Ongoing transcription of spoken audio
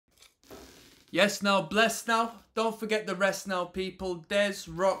Yes now, blessed now. Don't forget the rest now, people. Des,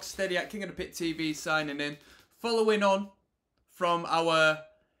 Rocksteady at King of the Pit TV signing in. Following on from our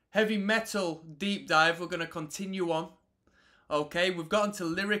heavy metal deep dive, we're going to continue on. Okay, we've gotten to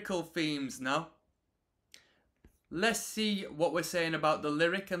lyrical themes now. Let's see what we're saying about the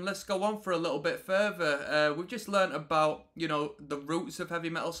lyric, and let's go on for a little bit further. We've just learnt about, the roots of heavy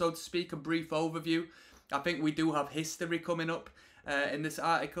metal, so to speak, a brief overview. I think we do have history coming up in this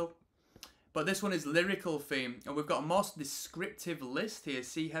article. But this one is lyrical theme, and we've got a more descriptive list here.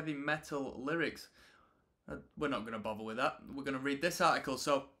 See heavy metal lyrics. We're not going to bother with that. We're going to read this article.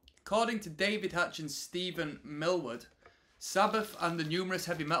 So, according to David Hatch and Stephen Millward, Sabbath and the numerous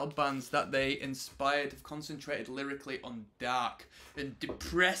heavy metal bands that they inspired have concentrated lyrically on dark and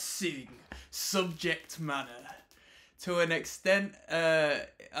depressing subject matter. To an extent, I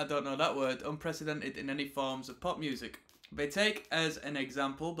don't know that word, unprecedented in any forms of pop music. They take as an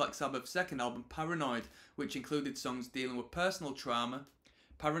example Black Sabbath's second album, Paranoid, which included songs dealing with personal trauma,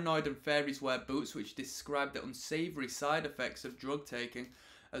 Paranoid and Fairies Wear Boots, which describe the unsavoury side effects of drug taking,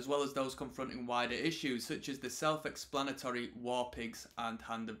 as well as those confronting wider issues, such as the self-explanatory War Pigs and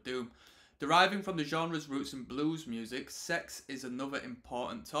Hand of Doom. Deriving from the genre's roots in blues music, sex is another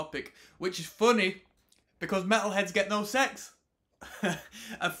important topic, which is funny, because metalheads get no sex.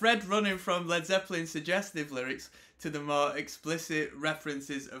 A thread running from Led Zeppelin's suggestive lyrics to the more explicit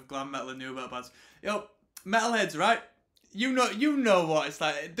references of glam metal and new metal bands. Yo, metalheads, right? You know what it's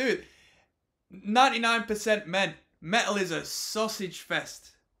like. Dude, 99% men. Metal is a sausage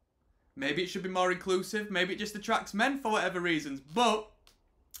fest. Maybe it should be more inclusive. Maybe it just attracts men for whatever reasons. But,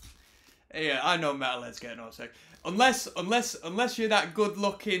 yeah, I know metalheads get no sex. Unless you're that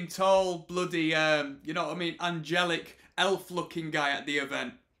good-looking, tall, bloody, you know what I mean, angelic, elf-looking guy at the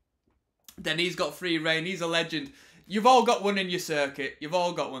event, then he's got free reign. He's a legend. You've all got one in your circuit. You've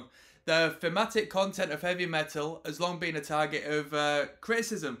all got one. The thematic content of heavy metal has long been a target of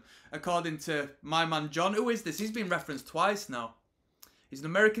criticism, according to my man John. Who is this? He's been referenced twice now. He's an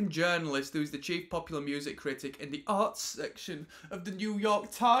American journalist who's the chief popular music critic in the arts section of the New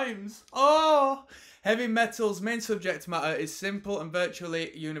York Times. Oh! Heavy metal's main subject matter is simple and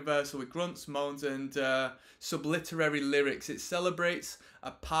virtually universal, with grunts, moans, and subliterary lyrics. It celebrates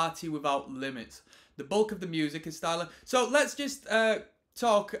a party without limits. The bulk of the music is style. So let's just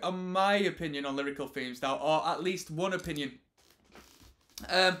talk on my opinion on lyrical themes now, or at least one opinion.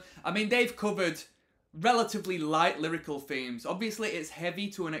 I mean, they've covered relatively light lyrical themes. Obviously, it's heavy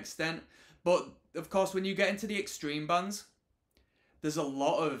to an extent, but of course, when you get into the extreme bands, there's a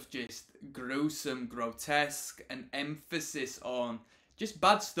lot of just gruesome, grotesque, and emphasis on just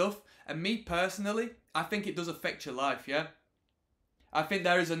bad stuff. And me personally, I think it does affect your life, yeah? I think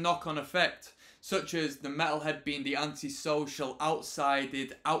there is a knock-on effect, such as the metalhead being the antisocial,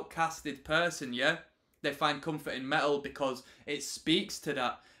 outsided, outcasted person, yeah? They find comfort in metal because it speaks to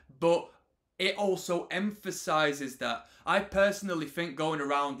that. But it also emphasizes that. I personally think going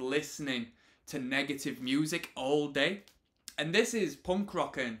around listening to negative music all day, and this is punk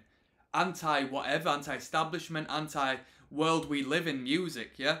rock and anti-whatever, anti-establishment, anti-world we live in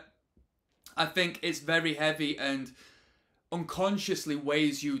music, yeah? I think it's very heavy and unconsciously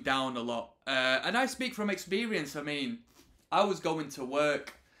weighs you down a lot. And I speak from experience. I mean, I was going to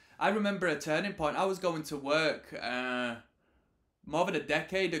work. I remember a turning point. I was going to work more than a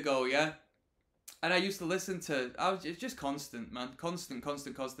decade ago, yeah? And I used to listen to, it's just constant, man. Constant.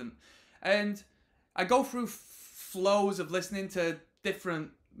 And I go through flows of listening to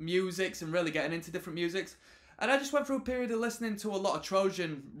different musics and really getting into different musics. And I just went through a period of listening to a lot of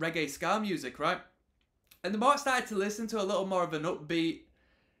Trojan reggae ska music, right? And the more I started to listen to a little more of an upbeat,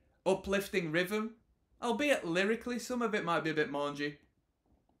 uplifting rhythm, albeit lyrically, some of it might be a bit mangy,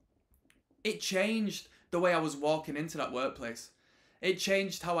 it changed the way I was walking into that workplace. It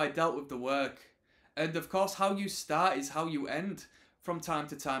changed how I dealt with the work. And of course, how you start is how you end from time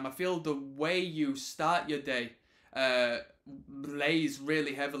to time. I feel the way you start your day lays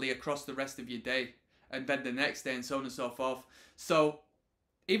really heavily across the rest of your day, and then the next day, and so on and so forth. So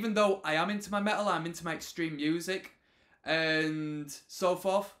even though I am into my metal, I'm into my extreme music and so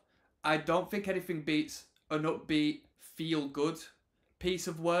forth, I don't think anything beats an upbeat, feel-good piece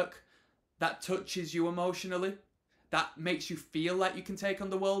of work that touches you emotionally, that makes you feel like you can take on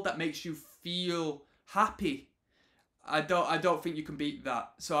the world, that makes you feel happy. I don't think you can beat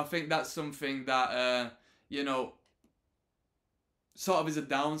that. So I think that's something that, sort of is a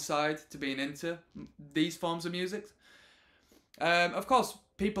downside to being into these forms of music. Of course,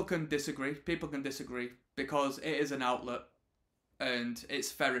 people can disagree because it is an outlet and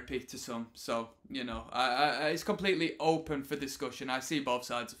it's therapy to some. So, it's completely open for discussion. I see both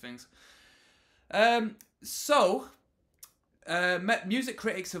sides of things. So, music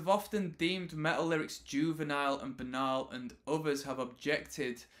critics have often deemed metal lyrics juvenile and banal, and others have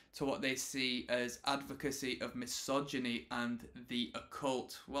objected to what they see as advocacy of misogyny and the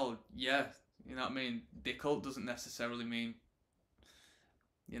occult. Well, yeah, you know what I mean? The occult doesn't necessarily mean,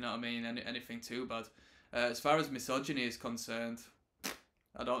 you know what I mean, anything too bad. As far as misogyny is concerned,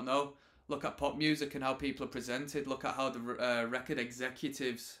 I don't know. Look at pop music and how people are presented. Look at how the record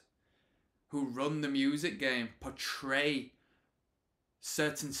executives who run the music game portray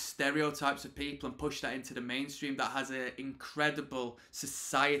certain stereotypes of people and push that into the mainstream. That has an incredible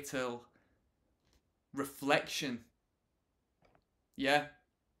societal reflection. Yeah.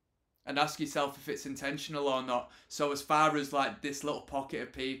 And ask yourself if it's intentional or not. So as far as like this little pocket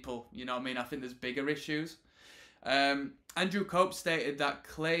of people, you know what I mean, I think there's bigger issues. Andrew Cope stated that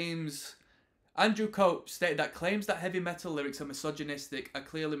claims that heavy metal lyrics are misogynistic are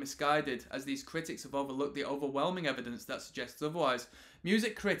clearly misguided, as these critics have overlooked the overwhelming evidence that suggests otherwise.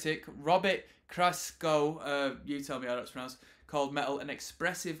 Music critic Robert Krasko, you tell me how that's pronounced, called metal an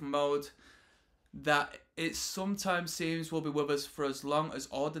expressive mode that it sometimes seems will be with us for as long as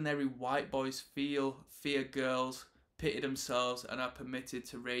ordinary white boys fear girls, pity themselves, and are permitted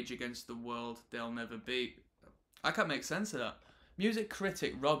to rage against the world they'll never be. I can't make sense of that. Music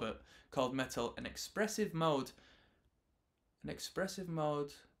critic Robert called metal an expressive mode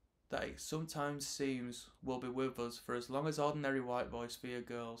that it sometimes seems will be with us for as long as ordinary white boys fear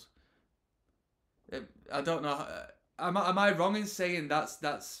girls. I don't know. Am I wrong in saying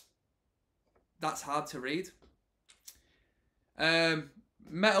that's hard to read?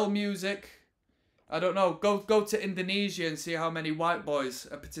 Metal music, I don't know. Go to Indonesia and see how many white boys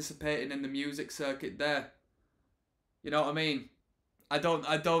are participating in the music circuit there. You know what I mean? I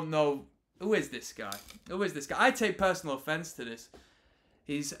don't know. Who is this guy? I take personal offense to this.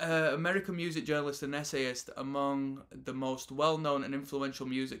 He's an American music journalist and essayist, among the most well-known and influential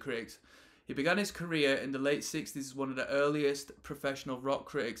music critics. He began his career in the late 60s as one of the earliest professional rock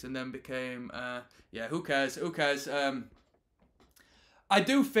critics, and then became, yeah, who cares? I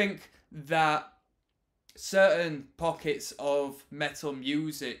do think that certain pockets of metal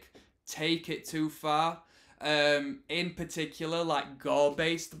music take it too far. In particular, like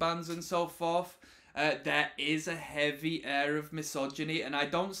gore-based bands and so forth, there is a heavy air of misogyny, and I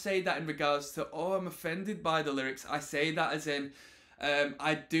don't say that in regards to, oh, I'm offended by the lyrics. I say that as in,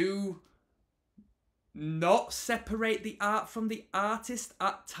 I do not separate the art from the artist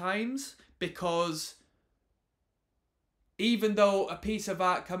at times, because even though a piece of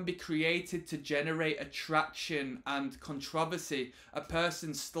art can be created to generate attraction and controversy, a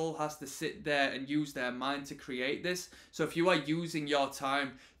person still has to sit there and use their mind to create this. So if you are using your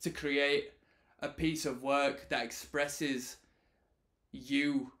time to create a piece of work that expresses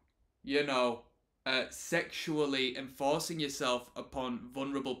you know, sexually enforcing yourself upon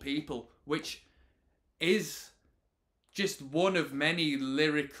vulnerable people, which is just one of many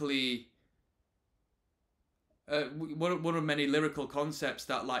lyrically... one of many lyrical concepts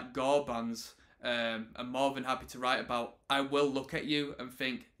that like gore bands are more than happy to write about. I will look at you and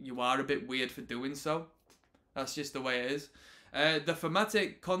think you are a bit weird for doing so. That's just the way it is. The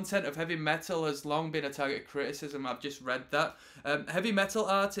thematic content of heavy metal has long been a target of criticism. I've just read that. Heavy metal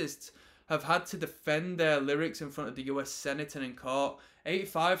artists have had to defend their lyrics in front of the US Senate and in court.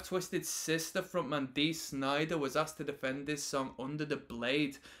 85 Twisted Sister frontman Dee Snider was asked to defend this song under the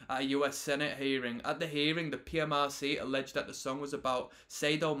blade at a US Senate hearing. At the hearing, the PMRC alleged that the song was about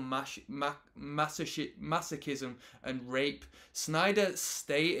sadomasochism and rape. Snider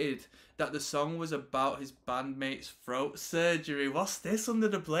stated that the song was about his bandmate's throat surgery. What's this, Under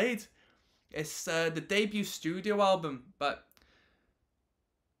the Blade? It's the debut studio album, but...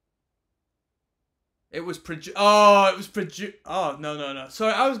 It was produced... Oh, no.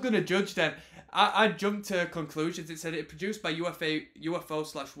 Sorry, I was going to judge then. I jumped to conclusions. It said it produced by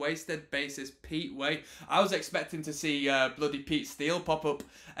UFO/Wasted bassist Pete Way. I was expecting to see bloody Pete Steele pop up.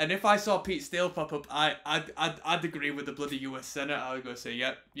 And if I saw Pete Steele pop up, I'd agree with the bloody US Senate. I would go say,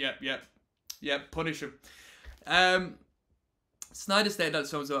 yep, punish him. Snyder stated that the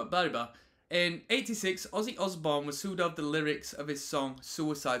song was about blah, blah. In '86, Ozzy Osbourne was sued over the lyrics of his song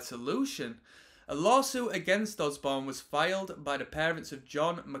Suicide Solution. A lawsuit against Osbourne was filed by the parents of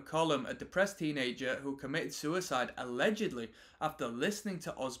John McCollum, a depressed teenager who committed suicide allegedly after listening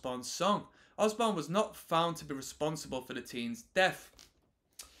to Osbourne's song. Osbourne was not found to be responsible for the teen's death.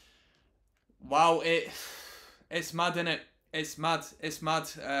 Wow, it's mad, innit? It's mad.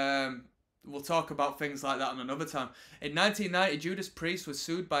 we'll talk about things like that on another time. In 1990, Judas Priest was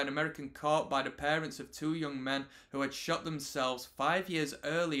sued by an American court by the parents of two young men who had shot themselves 5 years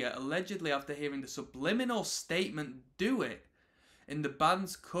earlier, allegedly after hearing the subliminal statement "Do It" in the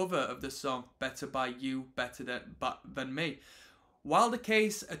band's cover of the song "Better by You, Better Than Me. While the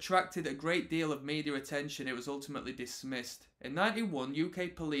case attracted a great deal of media attention, it was ultimately dismissed. In 1991,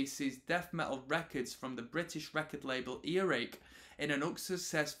 UK police seized death metal records from the British record label Earache in an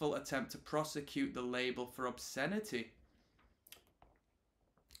unsuccessful attempt to prosecute the label for obscenity.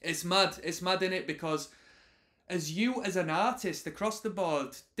 It's mad, innit? Because as an artist across the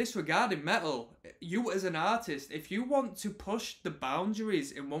board, disregarding metal, you as an artist, if you want to push the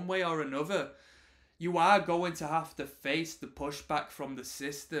boundaries in one way or another, you are going to have to face the pushback from the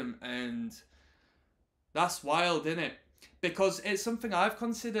system, and that's wild, isn't it? Because it's something I've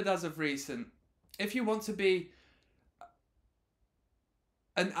considered as of recent. If you want to be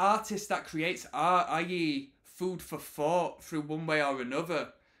an artist that creates art, i.e. food for thought through one way or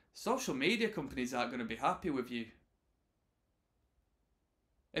another, social media companies aren't going to be happy with you.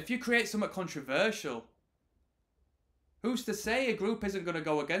 If you create something controversial, who's to say a group isn't going to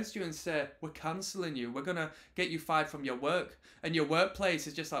go against you and say, we're cancelling you, we're going to get you fired from your work? And your workplace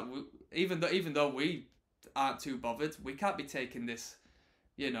is just like, even though we aren't too bothered, we can't be taking this,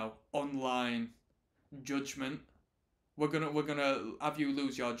 online judgment. We're gonna have you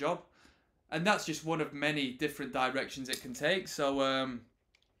lose your job. And that's just one of many different directions it can take. So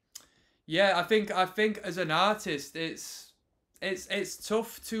yeah, I think as an artist, it's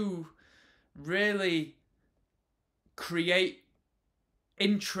tough to really create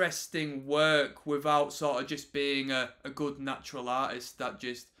interesting work without sort of just being a good natural artist that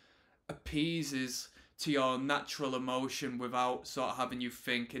just appeases to your natural emotion without sort of having you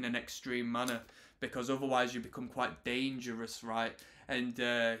think in an extreme manner, because otherwise you become quite dangerous, right? And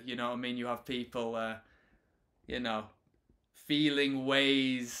you know what I mean, you have people feeling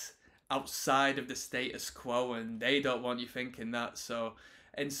ways outside of the status quo, and they don't want you thinking that. So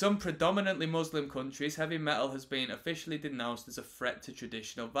in some predominantly Muslim countries, heavy metal has been officially denounced as a threat to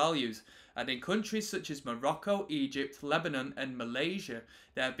traditional values. And in countries such as Morocco, Egypt, Lebanon and Malaysia,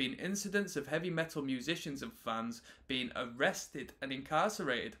 there have been incidents of heavy metal musicians and fans being arrested and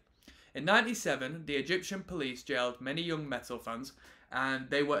incarcerated. In 1997, the Egyptian police jailed many young metal fans, and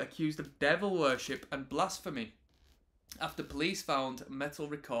they were accused of devil worship and blasphemy after police found metal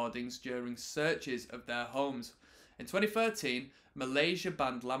recordings during searches of their homes. In 2013, Malaysia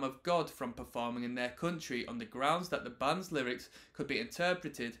banned Lamb of God from performing in their country on the grounds that the band's lyrics could be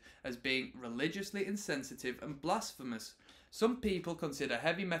interpreted as being religiously insensitive and blasphemous. Some people consider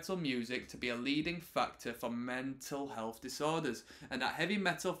heavy metal music to be a leading factor for mental health disorders, and that heavy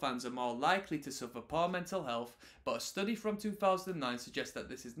metal fans are more likely to suffer poor mental health, but a study from 2009 suggests that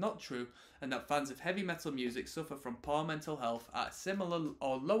this is not true, and that fans of heavy metal music suffer from poor mental health at a similar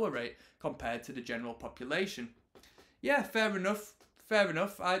or lower rate compared to the general population. Yeah, fair enough.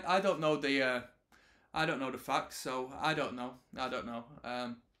 I don't know the facts, so I don't know.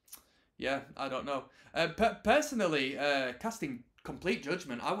 Yeah, I don't know. Personally, casting complete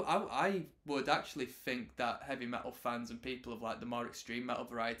judgment, I would actually think that heavy metal fans and people of like the more extreme metal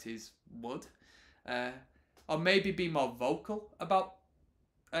varieties would, or maybe be more vocal about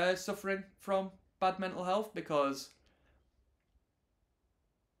suffering from bad mental health, because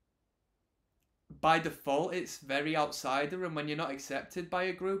by default it's very outsider, and when you're not accepted by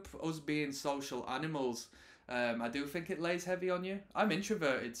a group, us being social animals, I do think it lays heavy on you. I'm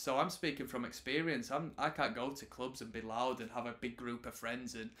introverted, so I'm speaking from experience. I can't go to clubs and be loud and have a big group of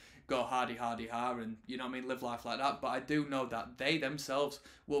friends and go hardy ha and, you know what I mean, live life like that. But I do know that they themselves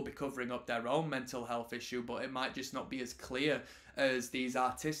will be covering up their own mental health issue, but it might just not be as clear as these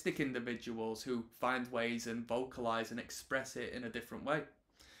artistic individuals who find ways and vocalise and express it in a different way.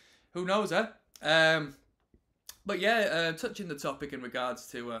 Who knows, eh? But yeah, touching the topic in regards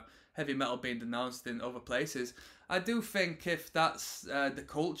to heavy metal being denounced in other places, I do think if that's the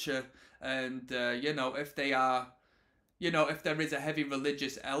culture, and if they are, if there is a heavy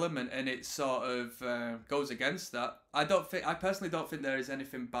religious element and it sort of goes against that, I personally don't think there is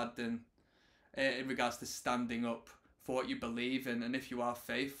anything bad in regards to standing up for what you believe in, and if you are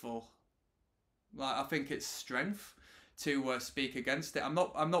faithful, like, I think it's strength to speak against it. I'm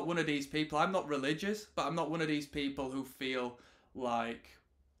not one of these people. I'm not religious, but I'm not one of these people who feel like,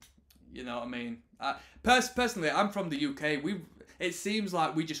 you know what I mean. Personally, I'm from the UK. It seems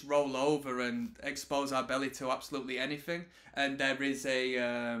like we just roll over and expose our belly to absolutely anything, and there is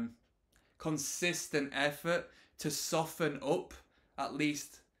a consistent effort to soften up at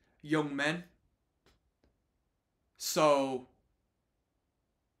least young men. So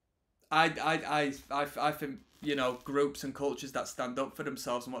I think, you know, groups and cultures that stand up for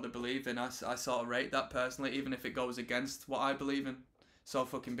themselves and what they believe in, I sort of rate that personally, even if it goes against what I believe in. So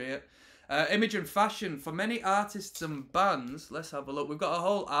fucking be it. Image and fashion. For many artists and bands, let's have a look. We've got a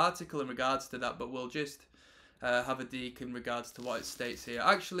whole article in regards to that, but we'll just have a deke in regards to what it states here.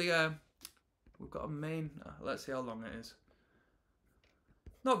 Actually, we've got a main... let's see how long it is.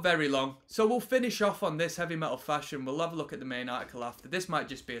 Not very long. So we'll finish off on this heavy metal fashion. We'll have a look at the main article after. This might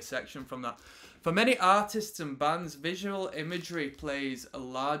just be a section from that. For many artists and bands, visual imagery plays a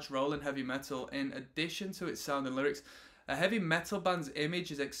large role in heavy metal. In addition to its sound and lyrics, a heavy metal band's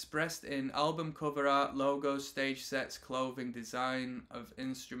image is expressed in album cover art, logos, stage sets, clothing, design of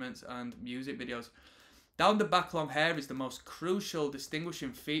instruments, and music videos. Down the back, long hair is the most crucial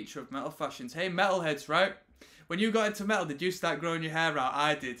distinguishing feature of metal fashions. Hey, metalheads, right? When you got into metal, did you start growing your hair out?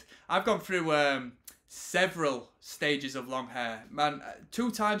 I did. I've gone through several stages of long hair. Man,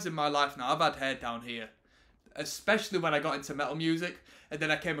 2 times in my life now, I've had hair down here. Especially when I got into metal music. And then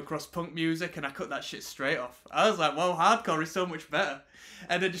I came across punk music and I cut that shit straight off. I was like, whoa, hardcore is so much better.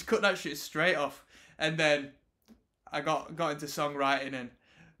 And then just cut that shit straight off. And then I got into songwriting and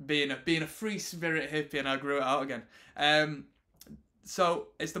being a free spirit hippie, and I grew it out again. So,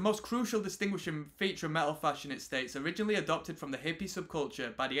 it's the most crucial distinguishing feature of metal fashion, it states. Originally adopted from the hippie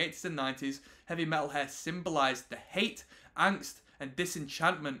subculture, by the 80s and 90s, heavy metal hair symbolised the hate, angst, and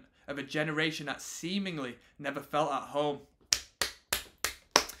disenchantment of a generation that seemingly never felt at home.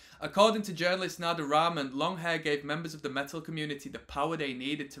 According to journalist Nada Rahman, long hair gave members of the metal community the power they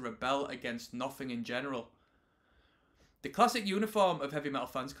needed to rebel against nothing in general. The classic uniform of heavy metal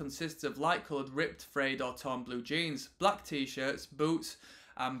fans consists of light-coloured, ripped, frayed or torn blue jeans, black t-shirts, boots,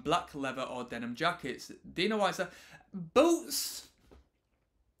 and black leather or denim jackets. Dino Weiser, boots?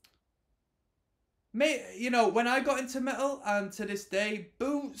 Mate, you know, when I got into metal, and to this day,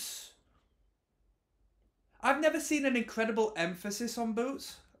 boots... I've never seen an incredible emphasis on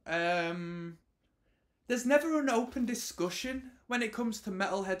boots. There's never an open discussion when it comes to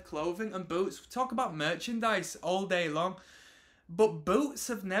metalhead clothing and boots. We talk about merchandise all day long, but boots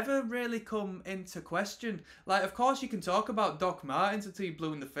have never really come into question. Like, of course you can talk about Doc Martens until you're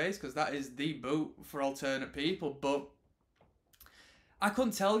blue in the face, because that is the boot for alternate people, but I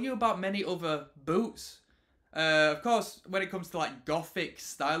couldn't tell you about many other boots. Of course, when it comes to like gothic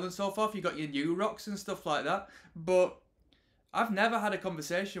style and so forth, you got your New Rocks and stuff like that, but I've never had a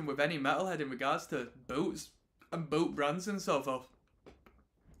conversation with any metalhead in regards to boots and boot brands and so forth.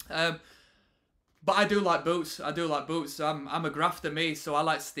 But I do like boots. I do like boots. I'm a grafter, me, so I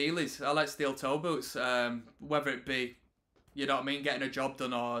like steelies. I like steel toe boots. Whether it be, you know what I mean, getting a job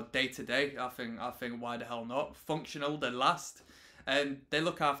done or day to day, I think why the hell not? Functional, they last, and they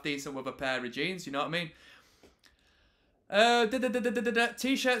look half decent with a pair of jeans. You know what I mean?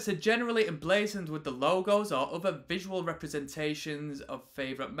 T-shirts are generally emblazoned with the logos or other visual representations of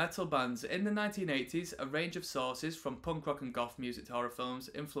favourite metal bands. In the 1980s, a range of sources, from punk rock and goth music to horror films,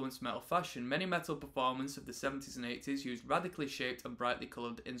 influenced metal fashion. Many metal performers of the 70s and 80s used radically shaped and brightly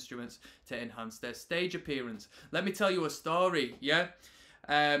coloured instruments to enhance their stage appearance. Let me tell you a story, yeah?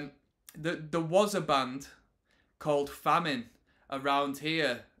 There was a band called Famine around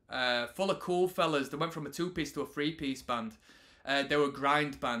here. Full of cool fellas. They went from a 2-piece to a 3-piece band. They were a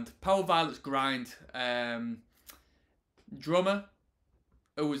grind band. Power Violence grind. Drummer,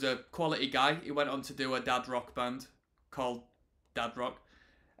 who was a quality guy. He went on to do a dad rock band called Dad Rock.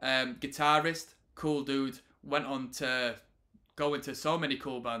 Guitarist, cool dude. Went on to go into so many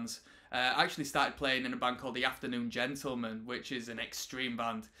cool bands. Actually started playing in a band called the Afternoon Gentlemen, which is an extreme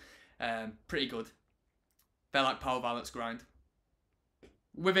band. Pretty good. They're like Power Violence grind.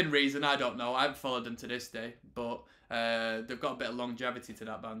 Within reason, I don't know. I haven't followed them to this day, but they've got a bit of longevity to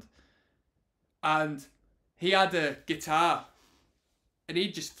that band. And he had a guitar, and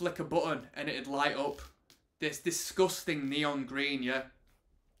he'd just flick a button, and it'd light up this disgusting neon green, yeah?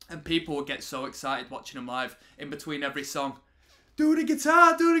 And people would get so excited watching him live in between every song. Do the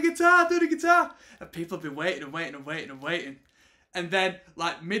guitar, do the guitar, do the guitar! And people have been waiting and waiting and waiting and waiting. And then,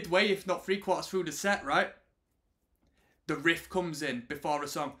 like, midway, if not 3/4 through the set, right? The riff comes in before a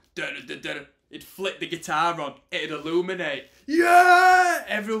song. It'd flick the guitar on. It'd illuminate. Yeah!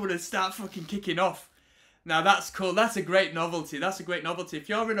 Everyone would start fucking kicking off. Now that's cool. That's a great novelty. That's a great novelty. If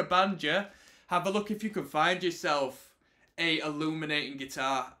you're in a band, yeah, have a look if you can find yourself a illuminating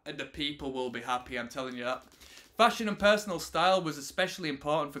guitar, and the people will be happy. I'm telling you that. Fashion and personal style was especially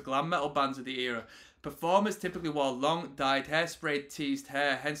important for glam metal bands of the era. Performers typically wore long, dyed, hairsprayed, teased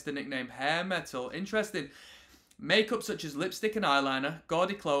hair, hence the nickname hair metal. Interesting. Makeup such as lipstick and eyeliner,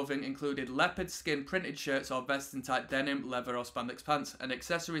 gaudy clothing included leopard skin printed shirts or vesting type denim, leather or spandex pants, and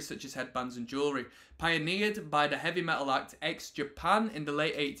accessories such as headbands and jewellery. Pioneered by the heavy metal act X-Japan in the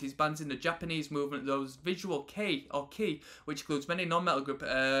late 80s, bands in the Japanese movement, those visual kei, or ki, which includes many non-metal groups,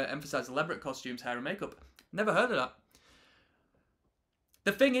 emphasise elaborate costumes, hair and makeup. Never heard of that.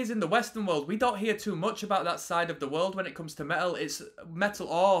 The thing is, in the Western world, we don't hear too much about that side of the world when it comes to metal. It's metal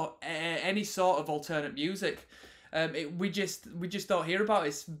or any sort of alternate music. We just don't hear about it.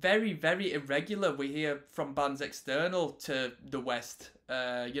 It's very, very irregular. We hear from bands external to the West. You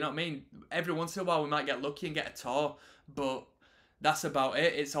know what I mean? Every once in a while we might get lucky and get a tour, but that's about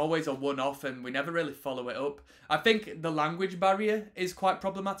it. It's always a one-off and we never really follow it up. I think the language barrier is quite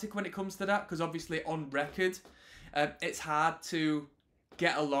problematic when it comes to that, because obviously on record, it's hard to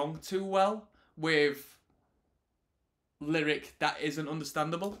get along too well with lyric that isn't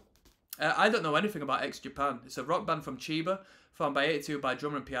understandable. I don't know anything about X-Japan. It's a rock band from Chiba, formed by 82 by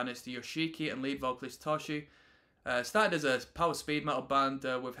drummer and pianist Yoshiki and lead vocalist Toshi. Started as a power speed metal band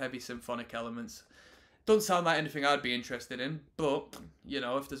with heavy symphonic elements. Doesn't sound like anything I'd be interested in, but, you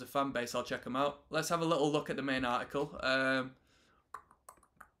know, if there's a fan base, I'll check them out. Let's have a little look at the main article.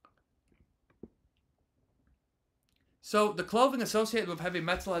 So, the clothing associated with heavy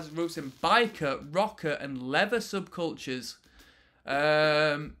metal has roots in biker, rocker, and leather subcultures.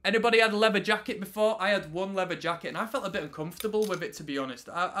 Anybody had a leather jacket before? I had one leather jacket and I felt a bit uncomfortable with it, to be honest.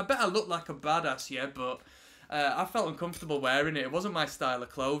 I bet I looked like a badass, yeah, but I felt uncomfortable wearing it. It wasn't my style of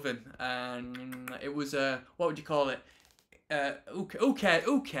clothing. And it was, what would you call it? Who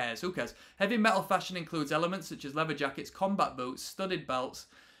cares? Heavy metal fashion includes elements such as leather jackets, combat boots, studded belts,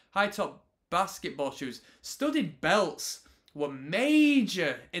 high-top basketball shoes. Studded belts were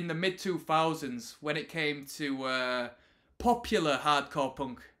major in the mid-2000s when it came to popular hardcore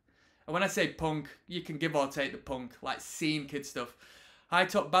punk. And when I say punk, you can give or take the punk, like scene kid stuff.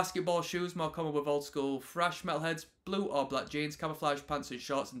 High-top basketball shoes, more common with old-school thrash metalheads. Blue or black jeans, camouflage pants and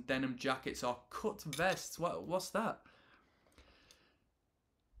shorts, and denim jackets or cut vests. What's that?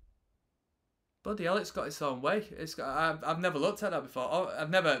 Bloody hell, it's got its own way. I've never looked at that before. I've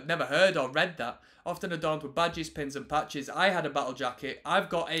never heard or read that. Often adorned with badges, pins and patches. I had a battle jacket. I've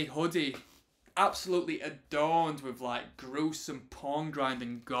got a hoodie absolutely adorned with like gruesome porn grind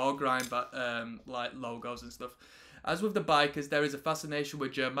and gore grind, but like logos and stuff. As with the bikers, there is a fascination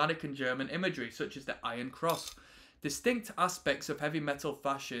with Germanic and German imagery, such as the Iron Cross. Distinct aspects of heavy metal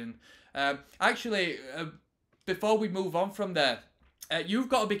fashion. Actually, before we move on from there, you've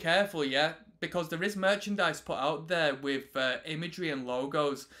got to be careful, yeah? Because there is merchandise put out there with imagery and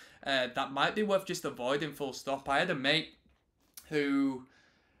logos that might be worth just avoiding, full stop. I had a mate who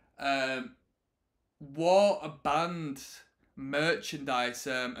wore a band merchandise,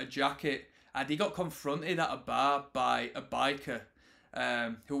 a jacket, and he got confronted at a bar by a biker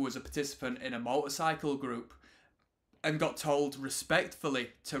who was a participant in a motorcycle group, and got told respectfully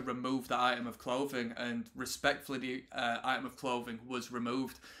to remove the item of clothing, and respectfully the item of clothing was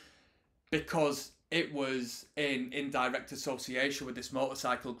removed because it was in indirect association with this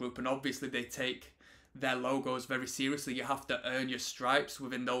motorcycle group, and obviously they take their logos very seriously. You have to earn your stripes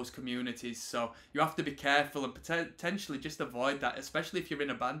within those communities, so you have to be careful and potentially just avoid that, especially if you're in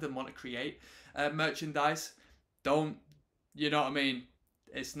a band and want to create merchandise. Don't, you know what I mean?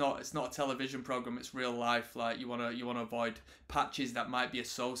 It's not a television program, it's real life. Like, you want to avoid patches that might be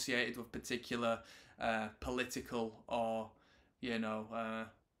associated with particular political or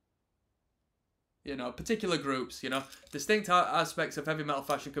particular groups, Distinct aspects of heavy metal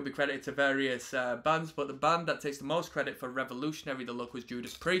fashion could be credited to various bands, but the band that takes the most credit for revolutionary the look was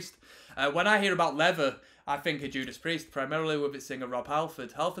Judas Priest. When I hear about leather, I think of Judas Priest, primarily with its singer Rob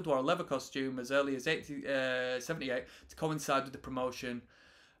Halford. Halford wore a leather costume as early as 78 to coincide with the promotion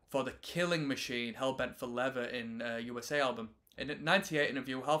for the Killing Machine, Hellbent for Leather in USA album. In 1998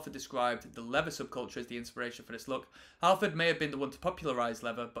 interview, Halford described the leather subculture as the inspiration for this look. Halford may have been the one to popularise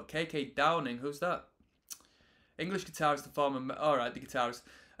leather, but KK Downing, who's that? English guitarist, the former, alright, the guitarist,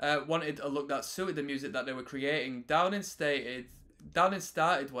 wanted a look that suited the music that they were creating. Downing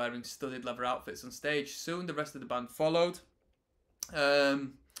started wearing studded leather outfits on stage. Soon the rest of the band followed.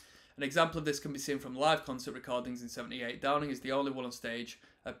 An example of this can be seen from live concert recordings in 78. Downing is the only one on stage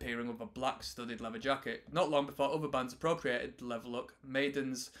appearing with a black studded leather jacket. Not long before other bands appropriated the leather look,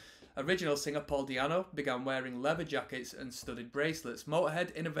 Maiden's original singer Paul Di'Anno began wearing leather jackets and studded bracelets.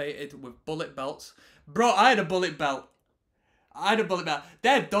 Motorhead innovated with bullet belts. Bro, I had a bullet belt.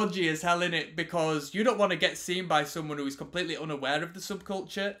 They're dodgy as hell, innit? Because you don't want to get seen by someone who is completely unaware of the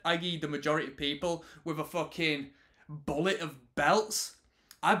subculture, i.e. the majority of people, with a fucking bullet of belts.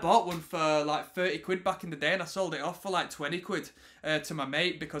 I bought one for like 30 quid back in the day and I sold it off for like 20 quid to my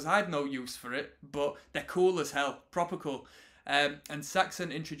mate because I had no use for it, but they're cool as hell, proper cool. And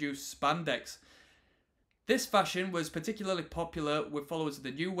Saxon introduced spandex. This fashion was particularly popular with followers of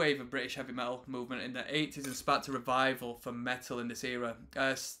the new wave of British heavy metal movement in the 80s and sparked a revival for metal in this era.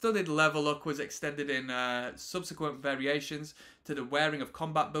 Studded leather look was extended in subsequent variations to the wearing of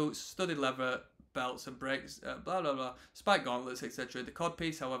combat boots, studded leather belts and brakes, blah blah blah, spike gauntlets, etc. The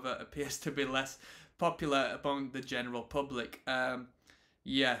codpiece, however, appears to be less popular among the general public.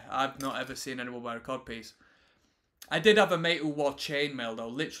 Yeah, I've not ever seen anyone wear a codpiece. I did have a mate who wore chainmail though,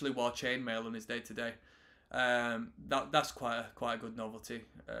 literally wore chainmail on his day to day. That's quite a good novelty.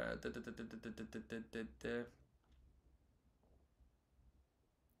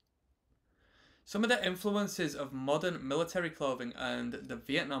 Some of the influences of modern military clothing and the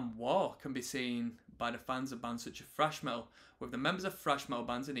Vietnam War can be seen by the fans of bands such as thrash metal, with the members of thrash metal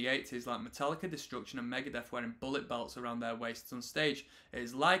bands in the 80s like Metallica, Destruction and Megadeth wearing bullet belts around their waists on stage. It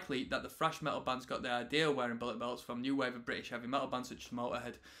is likely that the thrash metal bands got their idea of wearing bullet belts from new wave of British heavy metal bands such as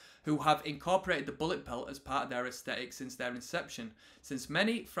Motorhead, who have incorporated the bullet belt as part of their aesthetic since their inception. Since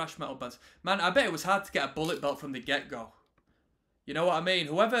many thrash metal bands... Man, I bet it was hard to get a bullet belt from the get-go. You know what I mean?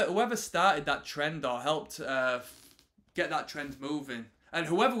 Whoever started that trend or helped get that trend moving, and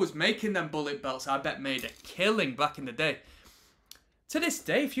whoever was making them bullet belts, I bet made a killing back in the day. To this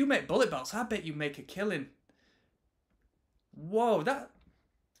day, if you make bullet belts, I bet you make a killing. Whoa, that...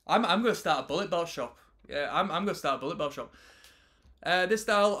 I'm going to start a bullet belt shop. Yeah, I'm going to start a bullet belt shop. This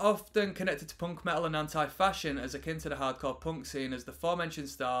style, often connected to punk metal and anti-fashion, is akin to the hardcore punk scene, as the aforementioned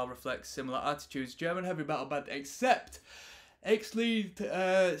style reflects similar attitudes. German heavy metal band, except ex-lead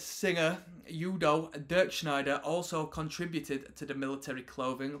singer Udo Dirk Schneider also contributed to the military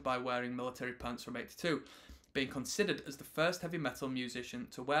clothing by wearing military pants from '82, being considered as the first heavy metal musician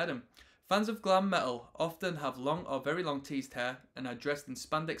to wear them. Fans of glam metal often have long or very long teased hair and are dressed in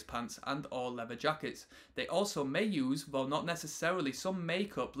spandex pants and or leather jackets. They also may use, though not necessarily, some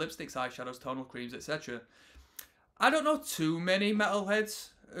makeup, lipsticks, eyeshadows, tonal creams, etc. I don't know too many metalheads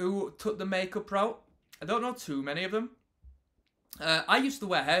who took the makeup route. I don't know too many of them. I used to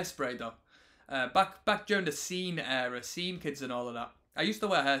wear hairspray though. Back during the scene era, scene kids and all of that. I used to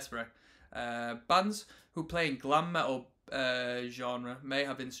wear hairspray. Bands who play in glam metal genre may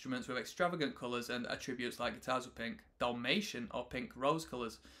have instruments with extravagant colours and attributes like guitars with pink, Dalmatian or pink rose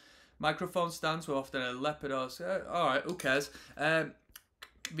colours. Microphone stands were often a leopard or... Alright, who cares? The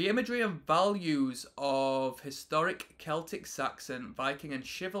imagery and values of historic Celtic, Saxon, Viking and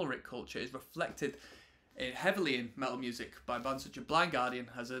chivalric culture is reflected heavily in metal music by bands such as Blind Guardian,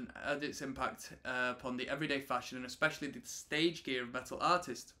 has had its impact upon the everyday fashion and especially the stage gear of metal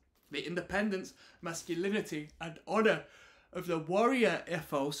artists. The independence, masculinity and honour of the warrior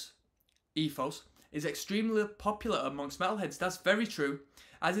ethos is extremely popular amongst metalheads. That's very true,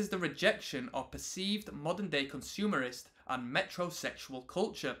 as is the rejection of perceived modern day consumerist and metrosexual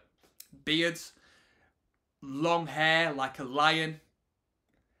culture. Beards, long hair like a lion,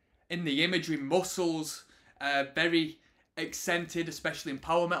 in the imagery muscles, very accented, especially in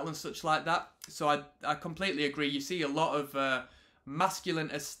power metal and such like that. So I completely agree. You see a lot of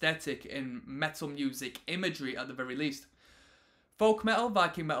masculine aesthetic in metal music imagery at the very least. Folk metal,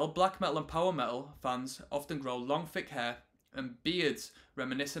 Viking metal, black metal and power metal fans often grow long thick hair and beards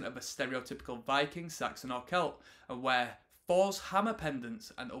reminiscent of a stereotypical Viking, Saxon or Celt, and wear Thor's hammer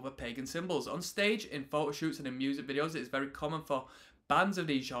pendants and other pagan symbols. On stage, in photo shoots and in music videos, it is very common for bands of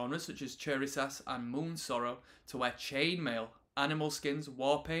these genres such as Cherisas and Moon Sorrow to wear chainmail, animal skins,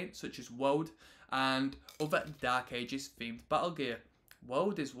 war paint such as woad, and other Dark Ages themed battle gear.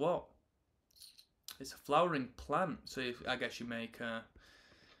 Woad is what? It's a flowering plant, so I guess you make,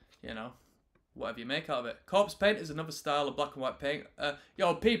 you know, whatever you make out of it. Corpse paint is another style of black and white paint.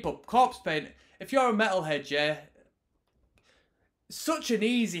 Yo, people, corpse paint, if you're a metalhead, yeah, such an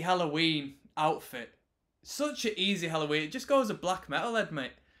easy Halloween outfit. Such an easy Halloween. It just goes a black metalhead,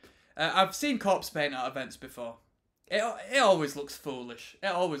 mate. I've seen corpse paint at events before. It always looks foolish. It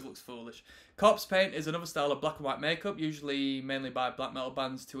always looks foolish. Corpse paint is another style of black and white makeup, usually mainly by black metal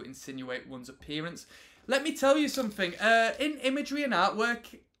bands to insinuate one's appearance. Let me tell you something. In imagery and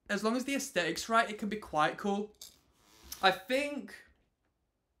artwork, as long as the aesthetic's right, it can be quite cool. I think...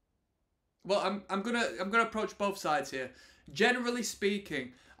 Well, I'm gonna approach both sides here. Generally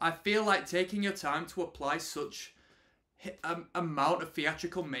speaking, I feel like taking your time to apply such amount of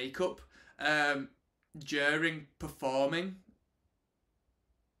theatrical makeup during performing,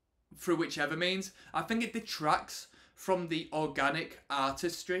 through whichever means, I think it detracts from the organic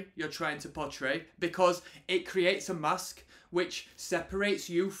artistry you're trying to portray, because it creates a mask which separates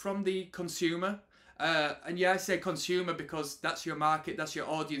you from the consumer. And yeah, I say consumer because that's your market, that's your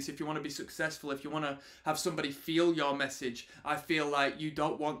audience. If you want to be successful, if you want to have somebody feel your message, I feel like you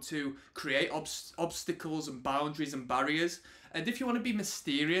don't want to create obstacles and boundaries and barriers. And if you want to be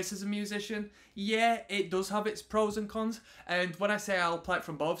mysterious as a musician, yeah, it does have its pros and cons. And when I say I'll play it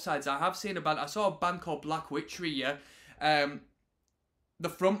from both sides, I have seen a band, I saw a band called Black Witchery, yeah. The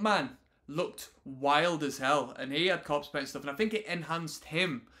front man looked wild as hell, and he had corpse paint stuff, and I think it enhanced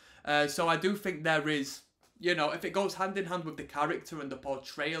him. So I do think there is, you know, if it goes hand in hand with the character and the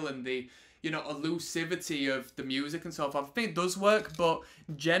portrayal and the, you know, elusivity of the music and so forth, I think it does work. But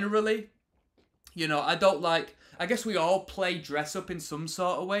generally, you know, I don't like, I guess we all play dress up in some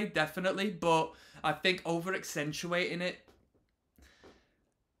sort of way, definitely, but I think over accentuating it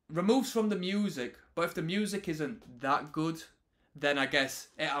removes from the music. But if the music isn't that good, then I guess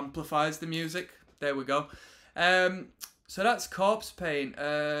it amplifies the music. There we go. So that's corpse paint.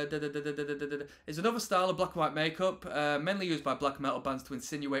 Is another style of black and white makeup, mainly used by black metal bands to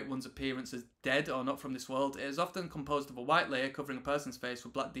insinuate one's appearance as dead or not from this world. It is often composed of a white layer covering a person's face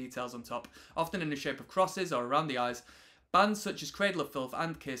with black details on top, often in the shape of crosses or around the eyes. Bands such as Cradle of Filth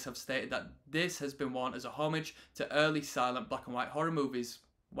and Kiss have stated that this has been worn as a homage to early silent black and white horror movies.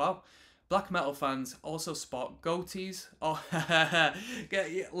 Wow. Black metal fans also sport goatees, or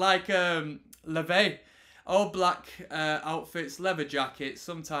like LeVay. All black outfits, leather jackets,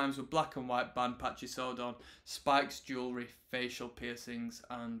 sometimes with black and white band patches sewed on, spikes, jewellery, facial piercings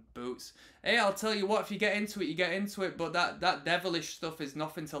and boots. Hey, I'll tell you what, if you get into it, you get into it, but that devilish stuff is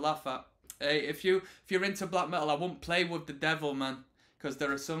nothing to laugh at. Hey, if you're into black metal, I won't play with the devil, man, because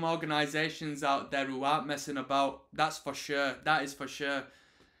there are some organisations out there who aren't messing about. That's for sure. That is for sure.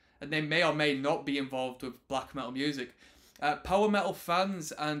 And they may or may not be involved with black metal music. Power metal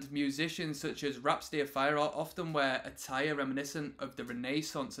fans and musicians such as Rhapsody of Fire often wear attire reminiscent of the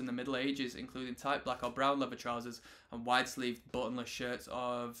Renaissance and the Middle Ages, including tight black or brown leather trousers and wide-sleeved buttonless shirts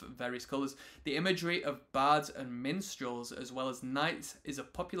of various colours. The imagery of bards and minstrels, as well as knights, is a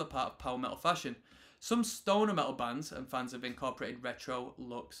popular part of power metal fashion. Some stoner metal bands and fans have incorporated retro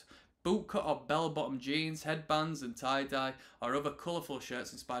looks. Bootcut or bell-bottom jeans, headbands and tie-dye, or other colourful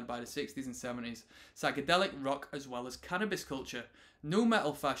shirts inspired by the 60s and 70s. Psychedelic rock as well as cannabis culture. Nu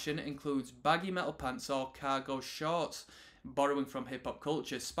metal fashion includes baggy metal pants or cargo shorts, borrowing from hip-hop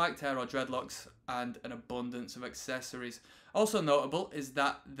culture, spiked hair or dreadlocks, and an abundance of accessories. Also notable is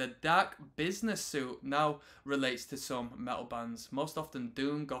that the dark business suit now relates to some metal bands, most often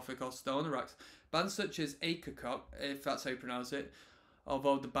doom, gothic or stoner acts. Bands such as Akercock, if that's how you pronounce it,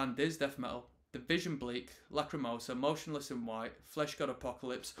 although the band is death metal, The Vision Bleak, Lacrimosa, Motionless in White, Flesh God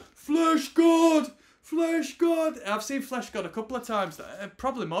Apocalypse, Flesh God! Flesh God! I've seen Flesh God a couple of times,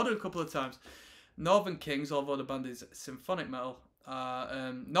 probably more than a couple of times. Northern Kings, although the band is symphonic metal.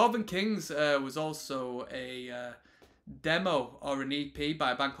 Northern Kings was also a demo or an EP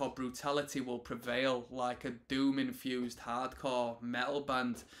by a band called Brutality Will Prevail, like a doom-infused hardcore metal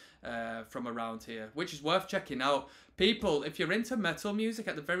band from around here, which is worth checking out. People, if you're into metal music,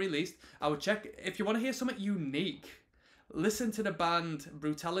 at the very least, I would check. If you want to hear something unique, listen to the band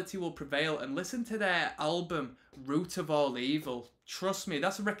Brutality Will Prevail and listen to their album Root of All Evil. Trust me,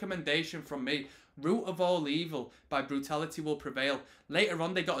 that's a recommendation from me. Root of All Evil by Brutality Will Prevail. Later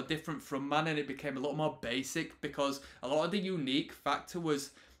on, they got a different frontman and it became a lot more basic because a lot of the unique factor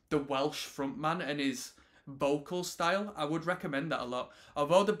was the Welsh frontman and his vocal style. I would recommend that a lot.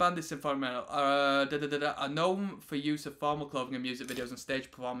 Although the band is symphonic metal, are known for use of formal clothing in music videos and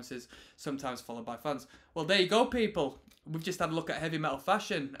stage performances, sometimes followed by fans. Well, there you go, people. We've just had a look at heavy metal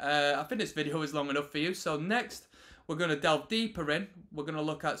fashion. I think this video is long enough for you. So next, we're going to delve deeper in. We're going to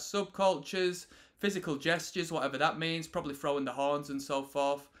look at subcultures, physical gestures, whatever that means, probably throwing the horns and so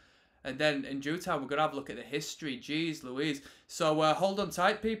forth. And then in due time, we're going to have a look at the history. Jeez Louise. So hold on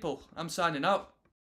tight, people. I'm signing out.